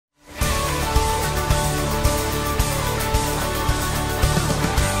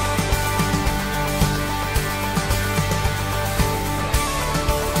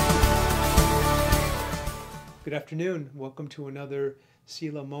afternoon. Welcome to another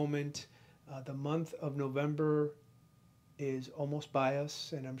Selah Moment. The month of November is almost by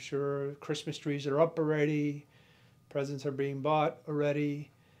us, and I'm sure Christmas trees are up already, presents are being bought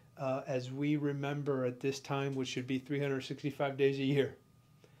already, as we remember at this time, which should be 365 days a year,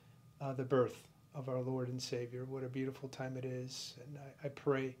 the birth of our Lord and Savior. What a beautiful time it is, and I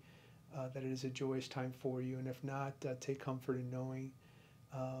pray that it is a joyous time for you, and if not, take comfort in knowing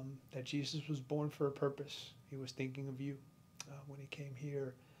that Jesus was born for a purpose. He was thinking of you when he came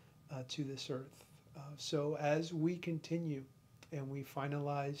here to this earth. So as we continue and we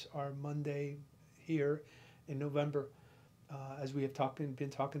finalize our Monday here in November, as we have been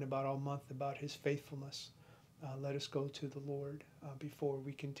talking about all month about his faithfulness, let us go to the Lord before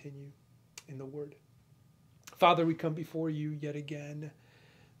we continue in the Word. Father, we come before you yet again.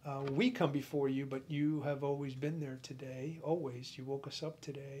 We come before you, but you have always been there today. Always. You woke us up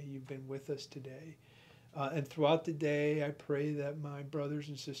today. You've been with us today. And throughout the day, I pray that my brothers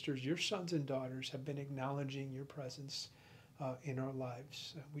and sisters, your sons and daughters, have been acknowledging your presence in our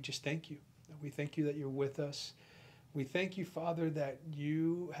lives. We just thank you. We thank you that you're with us. We thank you, Father, that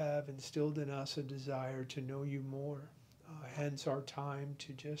you have instilled in us a desire to know you more. Hence our time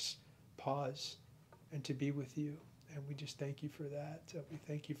to just pause and to be with you. And we just thank you for that. We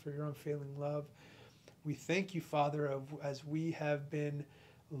thank you for your unfailing love. We thank you, Father, as we have been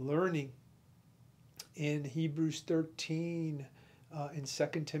learning in Hebrews 13, in 2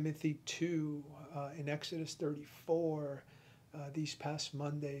 Timothy 2, in Exodus 34, these past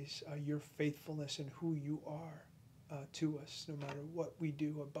Mondays, your faithfulness and who you are to us, no matter what we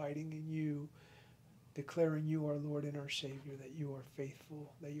do, abiding in you, declaring you our Lord and our Savior, that you are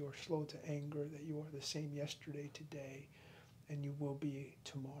faithful, that you are slow to anger, that you are the same yesterday, today, and you will be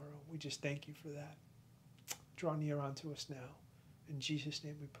tomorrow. We just thank you for that. Draw near unto us now. In Jesus'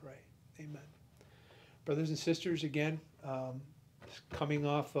 name we pray. Amen. Brothers and sisters, again, coming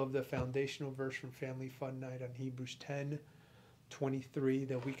off of the foundational verse from Family Fun Night on Hebrews 10:23,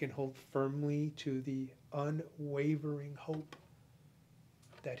 that we can hold firmly to the unwavering hope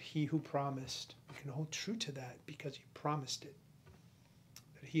that he who promised, we can hold true to that because he promised it,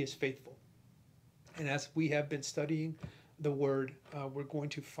 that he is faithful. And as we have been studying the Word, we're going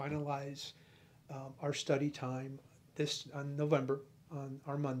to finalize our study time this on November, on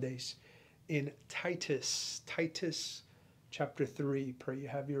our Mondays, in Titus chapter 3. Pray you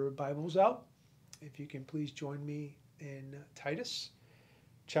have your Bibles out. If you can please join me in Titus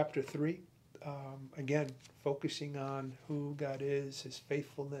chapter 3. Again, focusing on who God is, his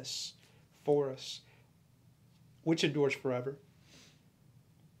faithfulness for us, which endures forever.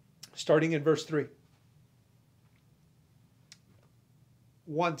 Starting in verse 3.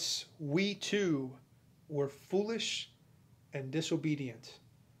 Once we too were foolish and disobedient.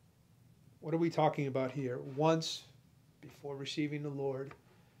 What are we talking about here? Once, before receiving the Lord,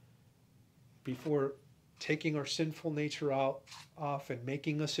 before taking our sinful nature off and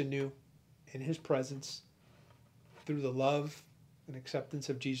making us anew, in his presence, through the love and acceptance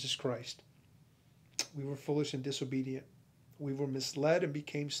of Jesus Christ. We were foolish and disobedient. We were misled and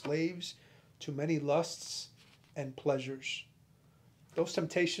became slaves to many lusts and pleasures. Those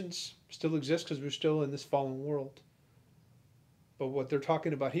temptations still exist because we're still in this fallen world. But what they're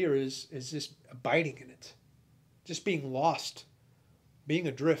talking about here is just abiding in it. Just being lost, being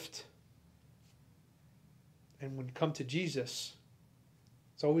adrift. And when you come to Jesus,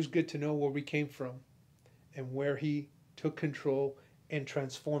 it's always good to know where we came from and where he took control and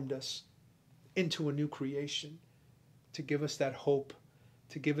transformed us into a new creation, to give us that hope,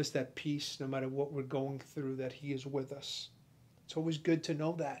 to give us that peace no matter what we're going through, that he is with us. It's always good to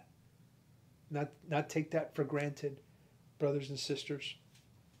know that, not take that for granted, brothers and sisters.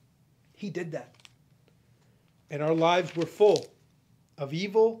 He did that. And our lives were full of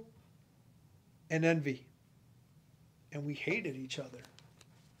evil and envy. And we hated each other.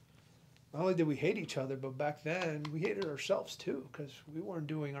 Not only did we hate each other, but back then we hated ourselves too, because we weren't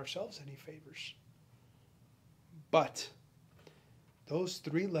doing ourselves any favors. But those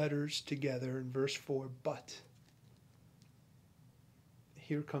three letters together in verse 4, but.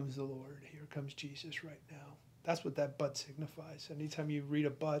 Here comes the Lord. Here comes Jesus right now. That's what that but signifies. Anytime you read a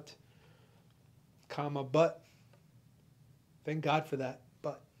but, comma, but, thank God for that,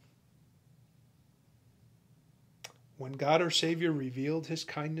 but. When God our Savior revealed his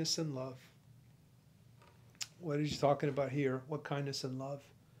kindness and love. What is he talking about here? What kindness and love?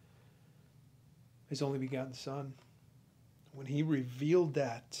 His only begotten Son. When he revealed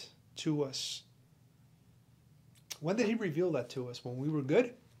that to us. When did he reveal that to us? When we were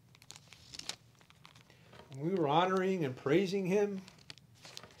good? When we were honoring and praising him?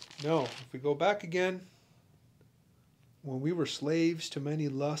 No. If we go back again when we were slaves to many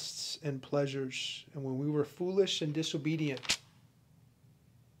lusts and pleasures, and when we were foolish and disobedient,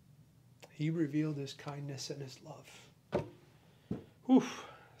 he revealed his kindness and his love. Whew,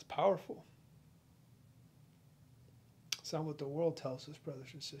 it's powerful. It's not what the world tells us, brothers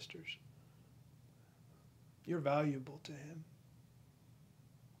and sisters. You're valuable to him.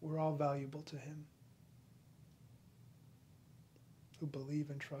 We're all valuable to him who believe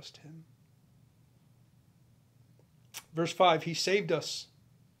and trust him. Verse 5, he saved us,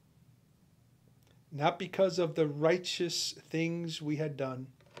 not because of the righteous things we had done.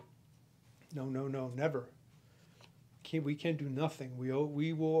 No, never. We can do nothing.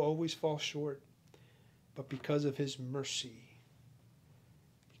 We will always fall short. But because of his mercy.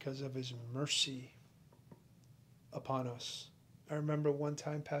 Because of his mercy upon us. I remember one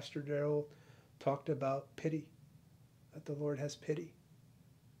time Pastor Darrell talked about pity. That the Lord has pity.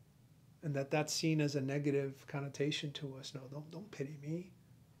 And that's seen as a negative connotation to us. No, don't pity me.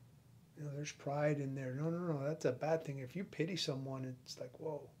 You know, there's pride in there. No, that's a bad thing. If you pity someone, it's like,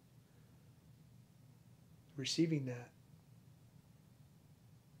 whoa. Receiving that.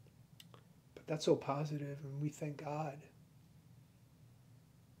 But that's so positive, and we thank God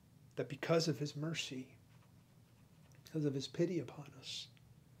that because of his mercy, because of his pity upon us,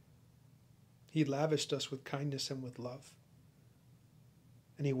 he lavished us with kindness and with love.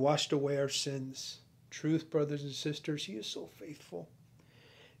 And he washed away our sins. Truth, brothers and sisters, he is so faithful,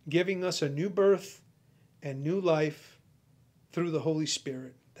 giving us a new birth and new life through the Holy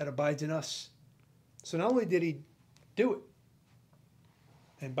Spirit that abides in us. So not only did he do it,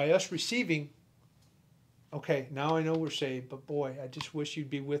 and by us receiving, okay, now I know we're saved, but boy, I just wish you'd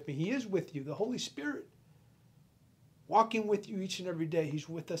be with me. He is with you, the Holy Spirit, walking with you each and every day. He's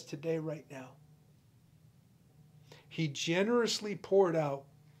with us today, right now. He generously poured out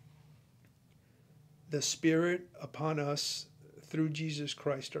the Spirit upon us through Jesus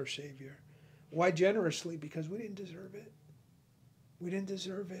Christ, our Savior. Why generously? Because we didn't deserve it. We didn't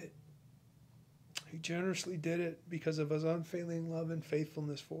deserve it. He generously did it because of his unfailing love and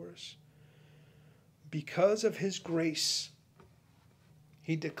faithfulness for us. Because of his grace,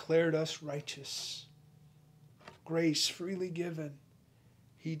 he declared us righteous. Grace freely given.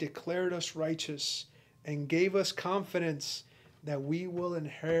 He declared us righteous and gave us confidence that we will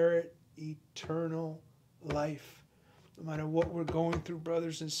inherit eternal life. No matter what we're going through,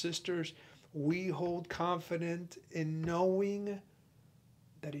 brothers and sisters, we hold confident in knowing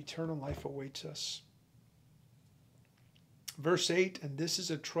that eternal life awaits us. Verse 8, and this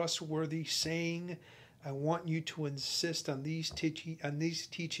is a trustworthy saying. I want you to insist on these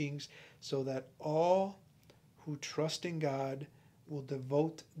teachings so that all who trust in God will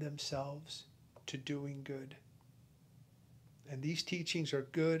devote themselves to doing good. And these teachings are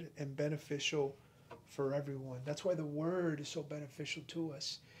good and beneficial for everyone. That's why the Word is so beneficial to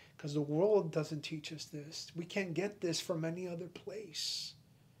us, because the world doesn't teach us this. We can't get this from any other place.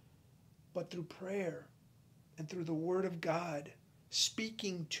 But through prayer and through the Word of God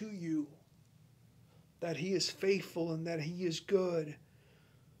speaking to you that he is faithful and that he is good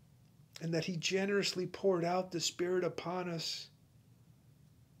and that he generously poured out the Spirit upon us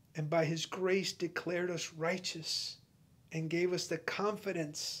and by his grace declared us righteous and gave us the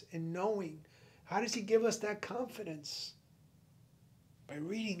confidence in knowing. How does he give us that confidence? By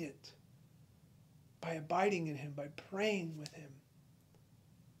reading it, by abiding in him, by praying with him.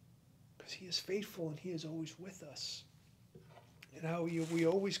 Because he is faithful and he is always with us. And how we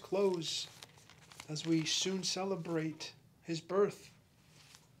always close as we soon celebrate his birth.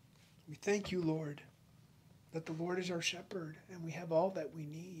 We thank you, Lord, that the Lord is our shepherd and we have all that we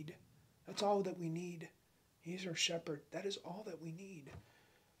need. That's all that we need. He is our shepherd. That is all that we need.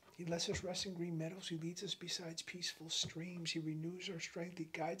 He lets us rest in green meadows. He leads us beside peaceful streams. He renews our strength. He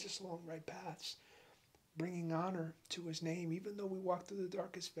guides us along right paths, bringing honor to his name. Even though we walk through the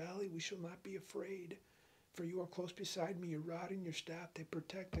darkest valley, we shall not be afraid. For you are close beside me. Your rod and your staff, they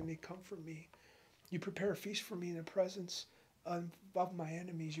protect and they comfort me. You prepare a feast for me in the presence of my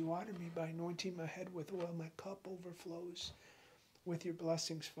enemies. You honor me by anointing my head with oil. My cup overflows with your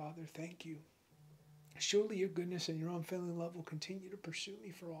blessings, Father. Thank you. Surely your goodness and your unfailing love will continue to pursue me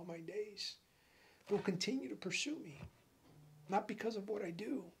for all my days. It will continue to pursue me. Not because of what I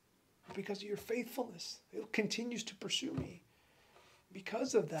do, but because of your faithfulness. It continues to pursue me.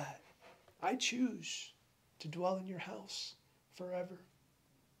 Because of that, I choose to dwell in your house forever.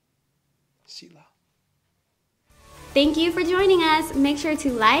 Selah. Thank you for joining us. Make sure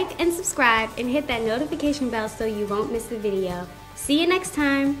to like and subscribe and hit that notification bell so you won't miss the video. See you next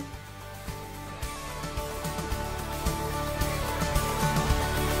time.